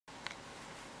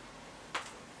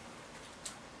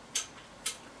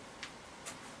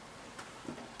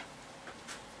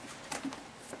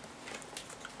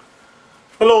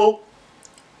Hello,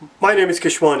 my name is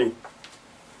Keshwani.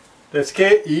 That's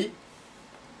K-E-S-H-W-A-N-I,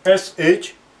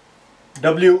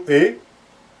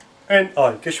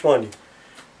 Keshwani.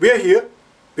 We are here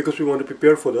because we want to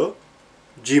prepare for the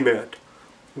GMAT.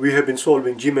 We have been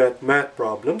solving GMAT math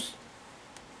problems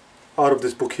out of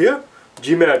this book here,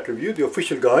 GMAT Review, the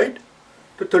official guide,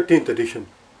 the 13th edition.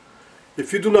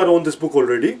 If you do not own this book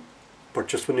already,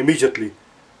 purchase one immediately.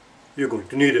 You're going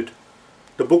to need it.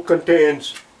 The book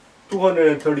contains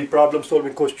 230 problem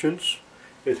solving questions.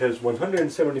 It has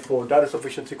 174 data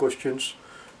sufficiency questions.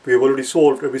 We have already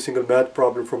solved every single math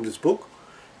problem from this book.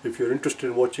 If you're interested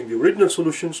in watching the original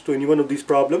solutions to any one of these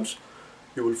problems,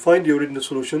 you will find the original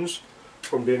solutions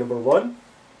from day number 1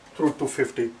 through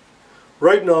 250.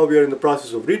 Right now we are in the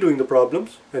process of redoing the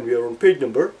problems and we are on page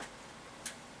number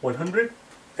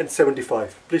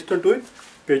 175. Please turn to it.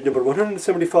 Page number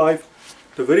 175,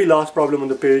 the very last problem on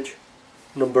the page,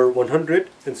 number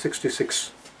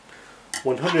 166.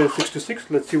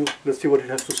 166, let's see what it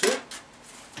has to say.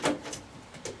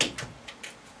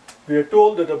 We are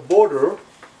told that a border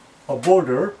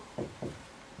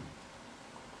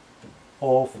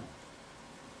of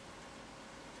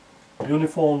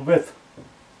uniform width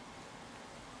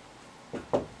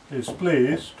is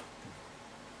placed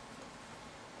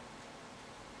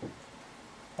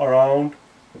around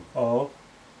a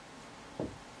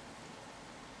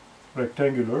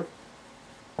rectangular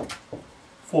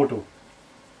photo.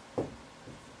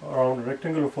 Around a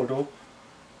rectangular photo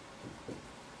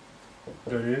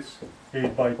that is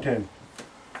 8 by 10.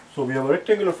 So we have a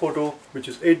rectangular photo which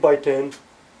is 8 by 10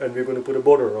 and we're going to put a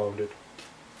border around it.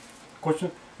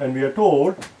 Question, and we are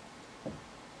told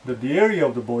that the area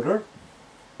of the border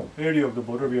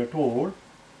we are told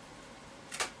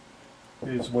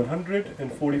is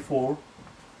 144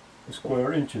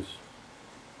 square inches.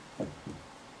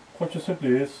 Question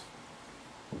simply is,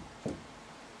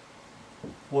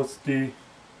 what's the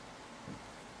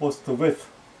width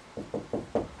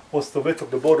of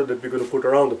the border that we're going to put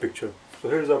around the picture? So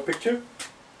here's our picture.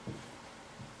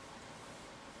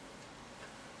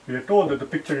 We are told that the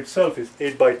picture itself is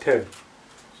 8 by 10.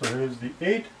 So here's the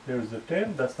 8, here's the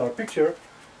 10, that's our picture,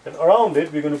 and around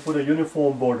it we're going to put a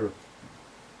uniform border.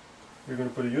 We're going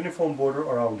to put a uniform border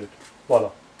around it.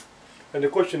 Voila. And the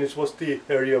question is, what's the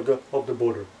area of the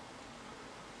border?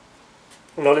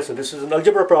 Now listen, this is an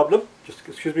algebra problem. Just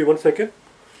excuse me one second.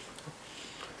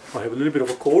 I have a little bit of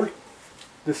a cold.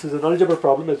 This is an algebra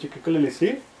problem, as you can clearly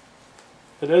see.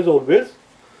 And as always,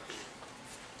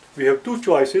 we have two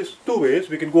choices, two ways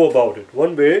we can go about it.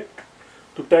 One way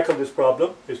to tackle this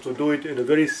problem is to do it in a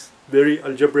very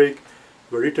algebraic,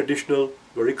 very traditional,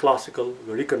 very classical,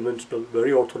 very conventional,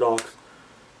 very orthodox,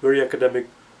 very academic,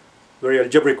 very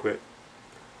algebraic way.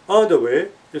 Other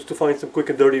way is to find some quick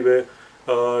and dirty way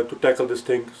to tackle this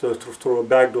thing, so through a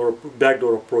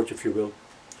backdoor approach, if you will.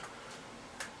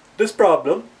 This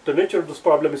problem, the nature of this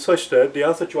problem is such that the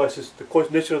answer choices, the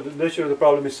nature of the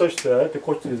problem is such that the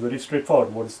question is very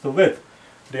straightforward. What is the width?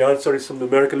 The answer is some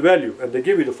numerical value, and they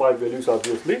give you the 5 values.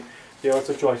 Obviously, the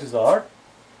answer choices are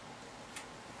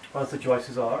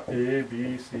A,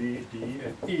 B, C, D,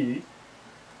 and E.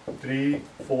 3,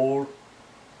 4,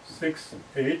 6,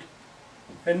 8,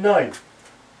 and 9.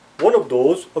 One of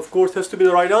those, of course, has to be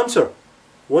the right answer.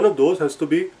 One of those has to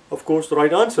be, of course, the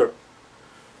right answer.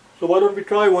 So why don't we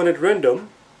try one at random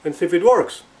and see if it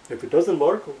works. If it doesn't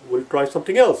work, we'll try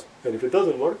something else. And if it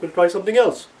doesn't work, we'll try something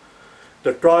else.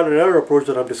 The trial and error approach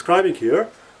that I'm describing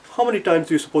here, how many times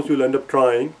do you suppose you'll end up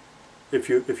trying if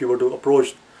you were to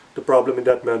approach the problem in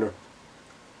that manner?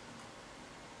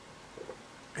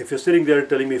 If you're sitting there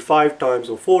telling me 5 times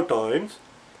or 4 times,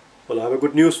 well, I have a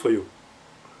good news for you.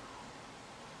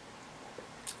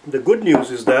 The good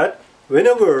news is that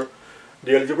whenever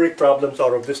the algebraic problems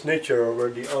are of this nature, or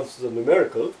where the answers are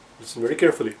numerical, listen very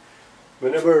carefully.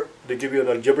 Whenever they give you an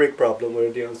algebraic problem where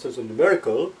the answers are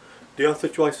numerical, the answer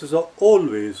choices are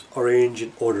always arranged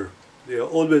in order. They are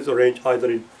always arranged either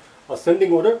in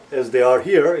ascending order, as they are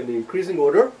here, in the increasing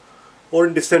order, or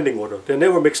in descending order. They're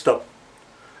never mixed up.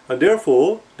 And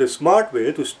therefore, the smart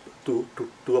way to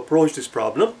approach this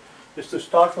problem is to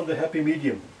start from the happy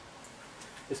medium.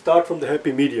 Start from the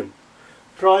happy medium.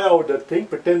 Try out that thing,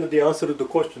 pretend that the answer to the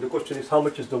question is how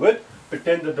much is the width,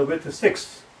 pretend that the width is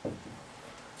 6.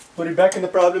 Put it back in the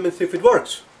problem and see if it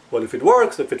works. Well, if it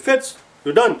works, if it fits,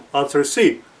 you're done. Answer is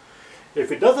C. If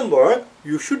it doesn't work,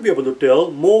 you should be able to tell,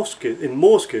 in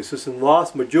most cases, in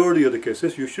vast majority of the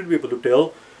cases, you should be able to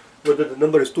tell whether the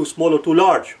number is too small or too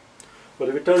large. But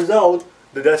if it turns out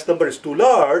that number is too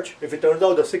large, if it turns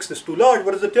out that 6 is too large,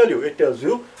 what does it tell you? It tells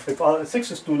you if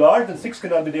 6 is too large, then 6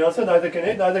 cannot be the answer, neither can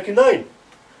 8, neither can 9.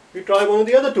 you try one of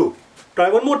the other two. Try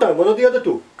one more time, one of the other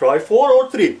two. Try 4 or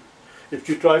 3. If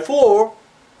you try 4,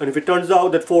 and if it turns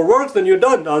out that 4 works, then you're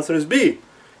done. The answer is B.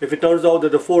 If it turns out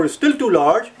that the 4 is still too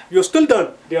large, you're still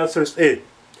done. The answer is A.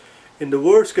 In the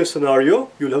worst case scenario,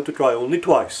 you'll have to try only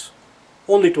twice.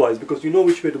 Only twice, because you know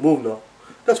which way to move now.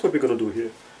 That's what we're going to do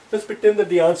here. Let's pretend that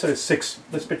the answer is 6.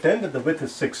 Let's pretend that the width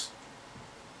is 6.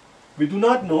 We do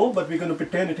not know, but we're going to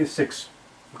pretend it is 6.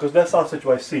 Because that's answer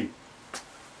choice C.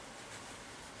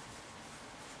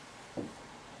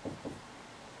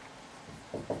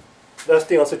 That's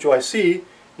the answer choice C.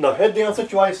 Now had the answer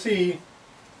choice C,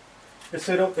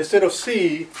 instead of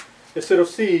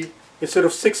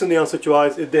 6 in the answer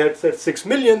choice, if they had said 6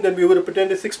 million, then we would have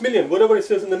pretended 6 million. Whatever it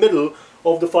says in the middle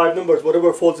of the 5 numbers,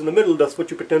 whatever falls in the middle, that's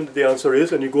what you pretend that the answer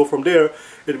is, and you go from there.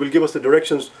 It will give us the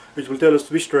directions, which will tell us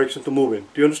which direction to move in.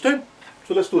 Do you understand?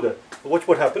 So let's do that. Watch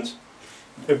what happens.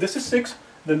 If this is 6,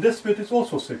 then this width is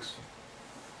also 6.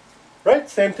 Right?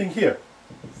 Same thing here.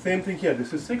 Same thing here.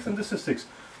 This is 6 and this is 6.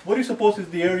 What do you suppose is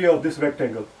the area of this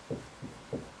rectangle?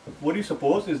 What do you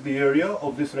suppose is the area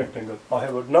of this rectangle? I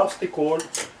have a nasty cold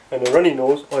and a runny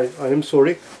nose. I am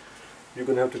sorry. You're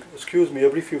going to have to excuse me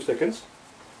every few seconds.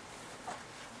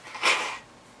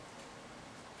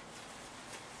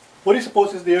 What do you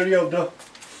suppose is the area of the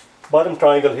bottom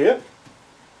triangle here?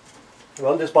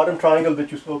 Well, this bottom triangle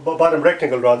that you saw, bottom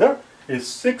rectangle rather, is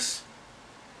 6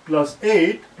 plus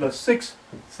 8 plus 6.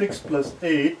 6 plus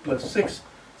 8 plus 6.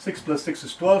 6 plus 6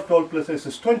 is 12. 12 plus 6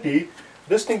 is 20.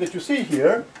 This thing that you see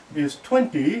here is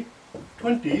 20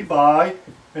 by,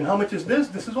 and how much is this?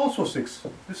 This is also 6.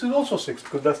 This is also 6,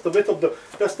 because that's the width of the,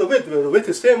 that's the width. The width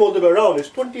is same all the way around. It's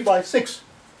 20 by 6.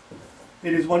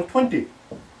 It is 120.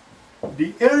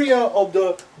 The area of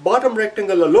the bottom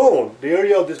rectangle alone, the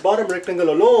area of this bottom rectangle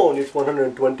alone is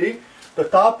 120. The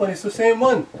top one is the same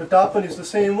one. The top one is the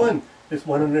same one. It's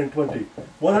 120.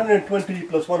 120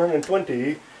 plus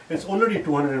 120 is already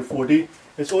 240.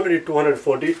 It's already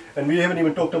 240, and we haven't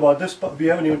even talked about this. We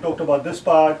haven't even talked about this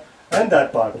part and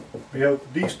that part. We have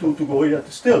these two to go yet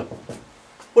still.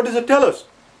 What does it tell us?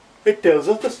 It tells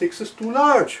us the 6 is too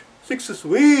large. 6 is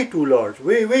way too large.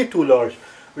 Way too large.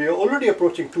 We are already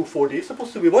approaching 240. It's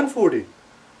supposed to be 140.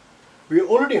 We are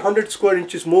already 100 square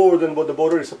inches more than what the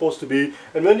border is supposed to be,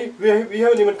 and we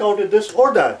haven't even counted this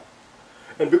or that.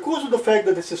 And because of the fact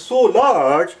that this is so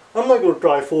large, I'm not going to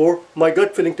try 4. My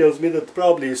gut feeling tells me that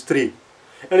probably is 3.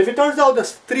 And if it turns out that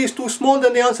 3 is too small,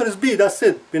 then the answer is B. That's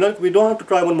it. We don't have to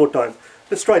try one more time.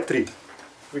 Let's try 3.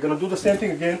 We're going to do the same thing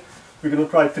again. We're going to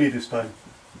try 3 this time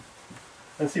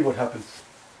and see what happens.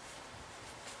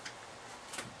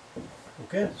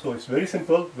 Okay, so it's very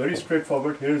simple, very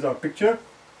straightforward. Here's our picture.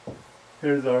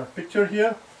 Here's our picture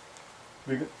here.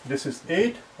 This is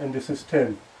 8 and this is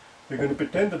 10. We're going to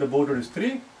pretend that the border is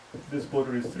 3. This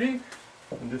border is 3.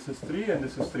 And this is 3 and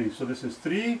this is 3. So this is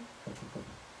 3.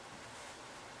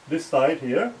 This side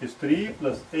here is 3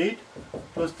 plus 8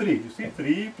 plus 3. You see,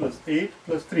 3 plus 8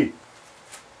 plus 3.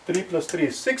 3 plus 3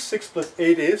 is 6. 6 plus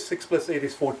 8 is 6 plus 8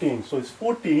 is 14. So it's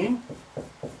 14.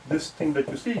 This thing that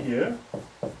you see here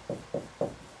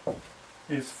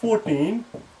is 14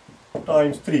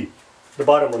 times 3. The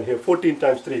bottom one here, 14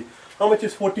 times 3. How much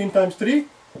is 14 times 3?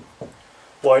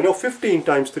 Well, I know 15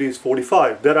 times 3 is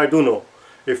 45. That I do know.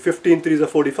 If 15 3s are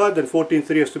 45, then 14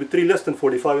 3 has to be 3 less than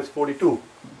 45 is 42.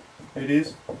 It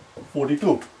is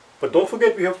 42. But don't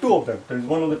forget, we have 2 of them. There is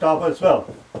one on the top as well.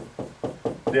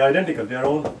 They are identical. There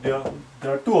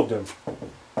are 2 of them.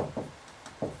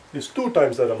 It's 2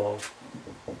 times that amount.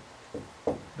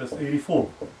 That's 84.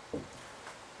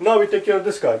 Now we take care of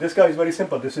this guy. This guy is very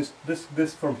simple.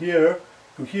 This from here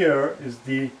to here is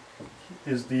the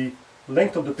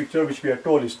length of the picture, which we are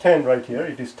told is 10 right here.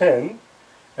 It is 10,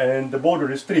 and the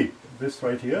border is 3. This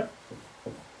right here.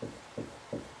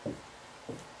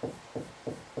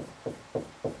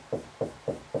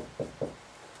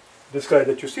 This guy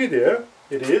that you see there,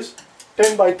 it is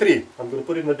 10 by 3. I'm going to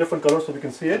put it in a different color so we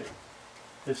can see it.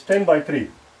 It's 10 by 3.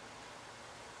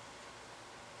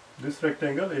 This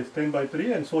rectangle is 10 by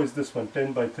 3, and so is this one,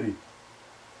 10 by 3.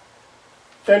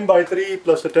 10 by 3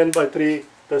 plus the 10 by 3,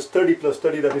 that's 30 plus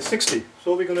 30, that is 60.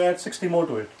 So we're going to add 60 more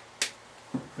to it.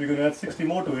 We're going to add 60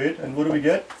 more to it, and what do we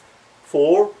get?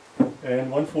 4 and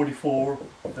 144.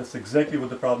 That's exactly what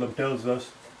the problem tells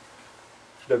us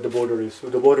that the border is. So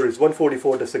the border is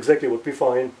 144, that's exactly what we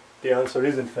find. The answer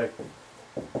is in fact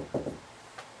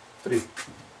 3.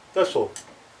 That's all.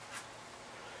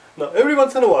 Now every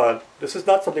once in a while, this is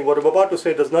not something what I'm about to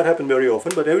say does not happen very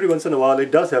often, but every once in a while it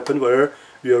does happen where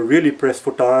you are really pressed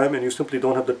for time and you simply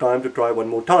don't have the time to try one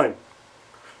more time.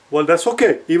 Well, that's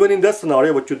okay. Even in that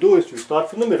scenario, what you do is you start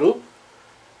from the middle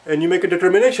and you make a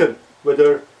determination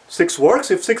whether 6 works.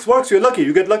 If 6 works, you're lucky.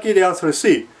 You get lucky, the answer is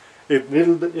C. If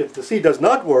the C does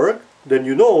not work, then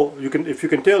you know, if you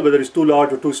can tell whether it's too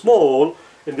large or too small.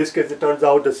 In this case, it turns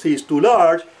out that C is too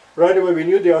large. Right away, we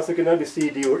knew the answer cannot be C,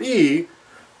 D, or E.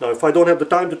 Now, if I don't have the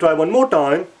time to try one more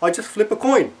time, I just flip a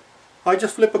coin. I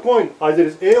just flip a coin. Either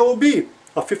it's A or B.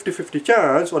 A 50-50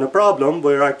 chance on a problem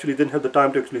where I actually didn't have the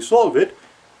time to actually solve it.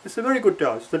 It's a very good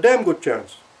chance. It's a damn good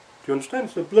chance. Do you understand?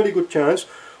 It's a bloody good chance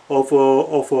of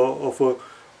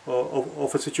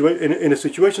a situation in a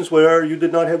situations where you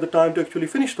did not have the time to actually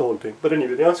finish the whole thing. But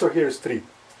anyway, the answer here is 3.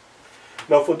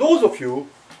 Now, for those of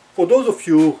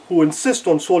you who insist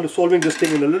on solving this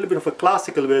thing in a little bit of a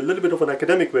classical way, a little bit of an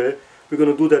academic way, we're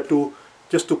going to do that too,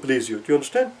 just to please you. Do you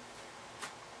understand?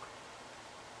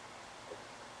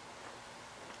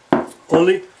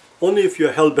 Only if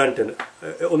you're hell bent in it.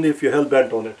 Only if you're hell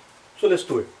bent on it. So let's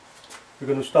do it. We're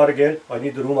going to start again. I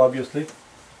need the room, obviously.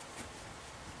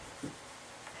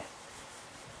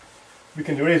 We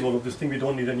can erase all of this thing. We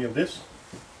don't need any of this.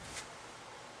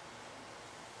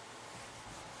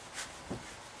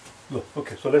 Look,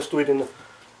 okay, so let's do it in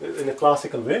a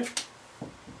classical way.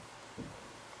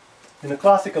 In a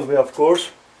classical way, of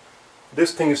course,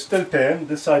 this thing is still 10.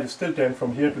 This side is still 10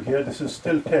 from here to here. This is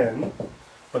still 10.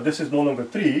 But this is no longer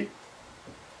 3.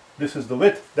 This is the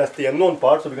width. That's the unknown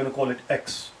part. So we're going to call it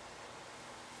x.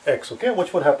 X, okay?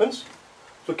 Watch what happens.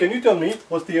 So can you tell me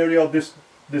what's the area of this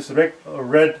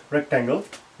red rectangle?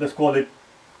 Let's call it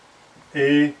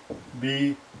A,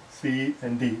 B, C,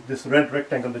 and D. This red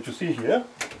rectangle that you see here.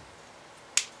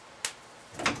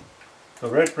 The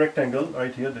red rectangle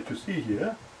right here that you see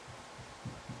here.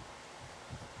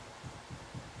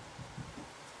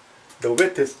 The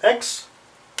width is x.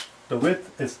 The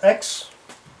width is x,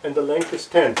 and the length is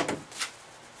 10.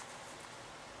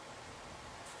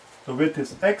 The width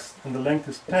is x, and the length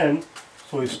is 10,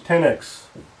 so it's 10x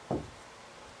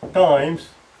times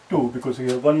 2, because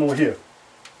we have one more here.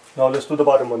 Now let's do the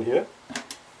bottom one here.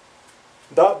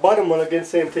 The bottom one, again,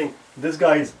 same thing. This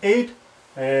guy is 8,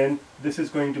 and this is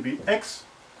going to be x.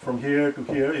 From here to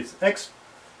here it's x,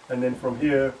 and then from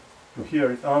here to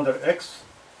here it's another x.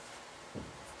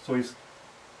 So it's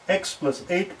x plus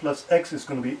 8 plus x is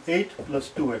going to be 8 plus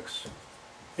 2x.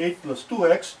 8 plus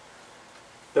 2x,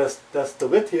 that's the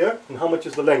width here. And how much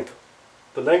is the length?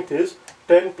 The length is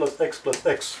 10 plus x plus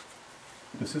x.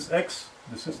 This is x,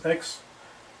 this is x.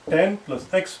 10 plus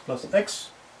x plus x.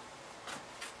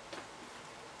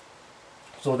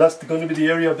 So that's going to be the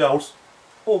area of the house.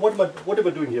 Oh, what am I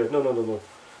doing here? No.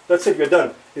 That's it, we're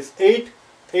done. It's 8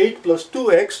 plus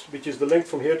 2x, which is the length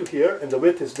from here to here, and the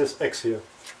width is this x here.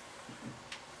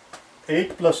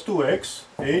 8 plus 2x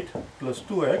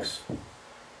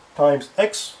times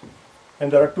x,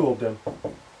 and there are 2 of them,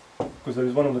 because there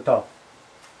is one on the top.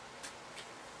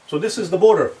 So this is the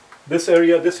border. This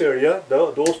area,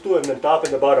 those 2, and then top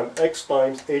and the bottom. X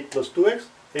times 8 plus 2x,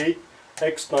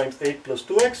 8x times 8 plus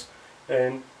 2x,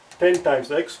 and 10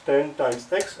 times x, 10 times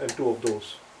x, and 2 of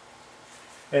those.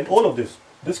 And all of this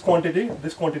quantity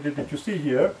that you see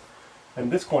here,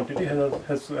 and this quantity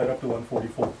has to add up to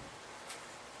 144.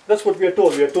 That's what we are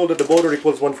told. We are told that the border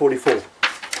equals 144.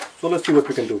 So let's see what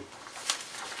we can do.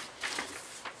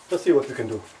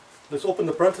 Let's open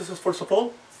the parentheses first of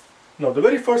all. Now the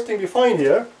very first thing we find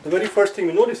here, the very first thing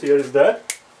we notice here is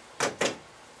that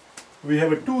we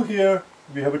have a 2 here,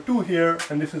 we have a 2 here,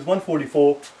 and this is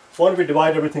 144. Why don't we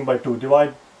divide everything by 2?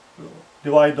 Divide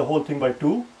the whole thing by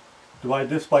 2. Divide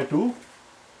this by 2.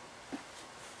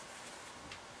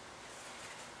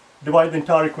 Divide the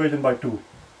entire equation by 2.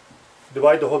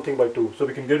 Divide the whole thing by 2. So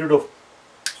we can get rid of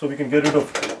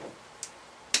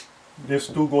this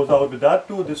 2 goes out with that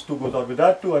 2, this 2 goes out with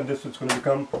that 2, and this is going to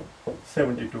become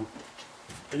 72.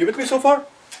 Are you with me so far?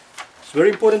 It's very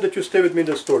important that you stay with me in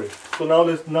the story. So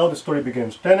now the story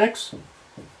begins. 10x,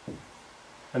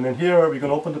 and then here we're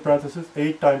going to open the parentheses.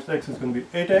 8 times x is going to be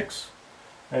 8x,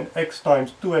 and x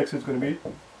times 2x is going to be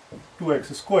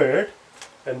 2x squared,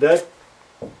 and that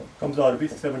comes out to be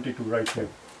 72 right here.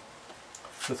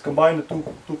 Let's combine the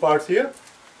two parts here.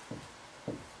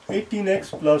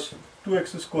 18x plus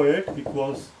 2x squared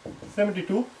equals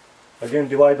 72. Again,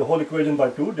 divide the whole equation by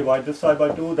 2. Divide this side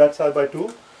by 2, that side by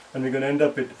 2. And we're going to end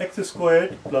up with x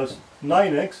squared plus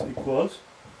 9x equals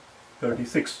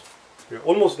 36. We're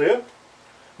almost there.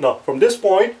 Now, from this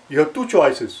point, you have 2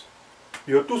 choices.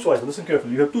 Listen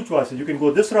carefully. You have 2 choices. You can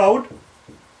go this route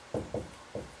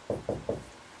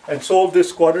and solve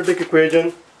this quadratic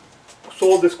equation.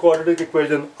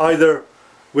 Either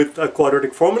with a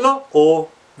quadratic formula or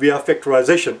via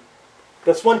factorization.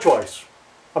 That's one choice.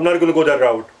 I'm not going to go that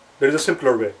route. There is a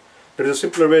simpler way. There is a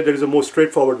simpler way, there is a more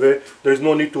straightforward way. There is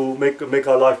no need to make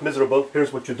our life miserable.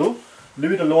 Here's what you do.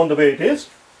 Leave it alone the way it is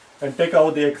and take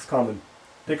out the x common.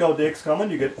 Take out the x common,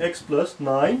 you get x plus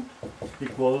 9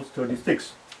 equals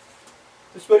 36.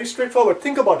 It's very straightforward.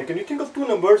 Think about it. Can you think of two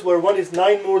numbers where one is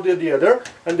 9 more than the other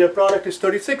and their product is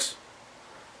 36?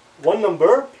 One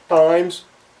number times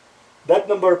that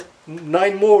number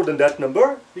 9 more than that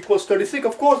number equals 36.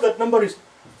 Of course that number is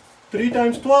 3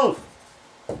 times 12.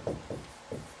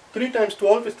 3 times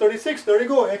 12 is 36. There you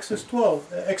go. X is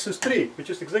 12. X is 3, which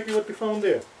is exactly what we found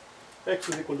there. X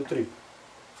is equal to 3.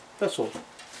 That's all.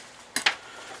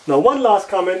 Now one last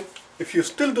comment. If you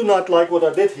still do not like what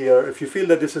I did here, if you feel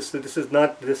that this is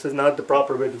not the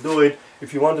proper way to do it,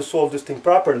 if you want to solve this thing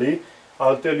properly,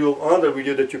 I'll tell you another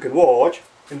video that you can watch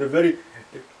in the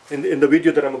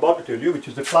video that I'm about to tell you, which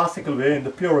is the classical way in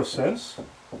the purest sense.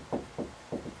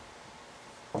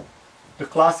 The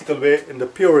classical way in the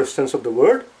purest sense of the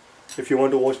word. If you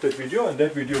want to watch that video, and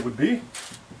that video would be,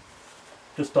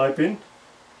 just type in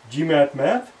GMAT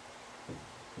math.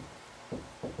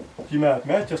 GMAT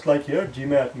math, just like here,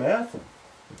 GMAT math,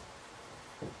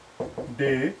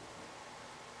 day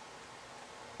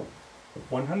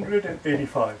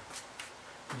 185.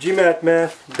 GMAT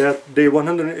math, that day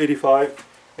 185,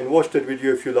 and watch that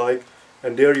video if you like,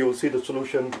 and there you will see the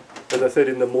solution, as I said,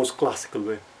 in the most classical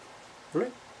way.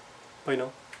 Alright? Bye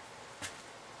now.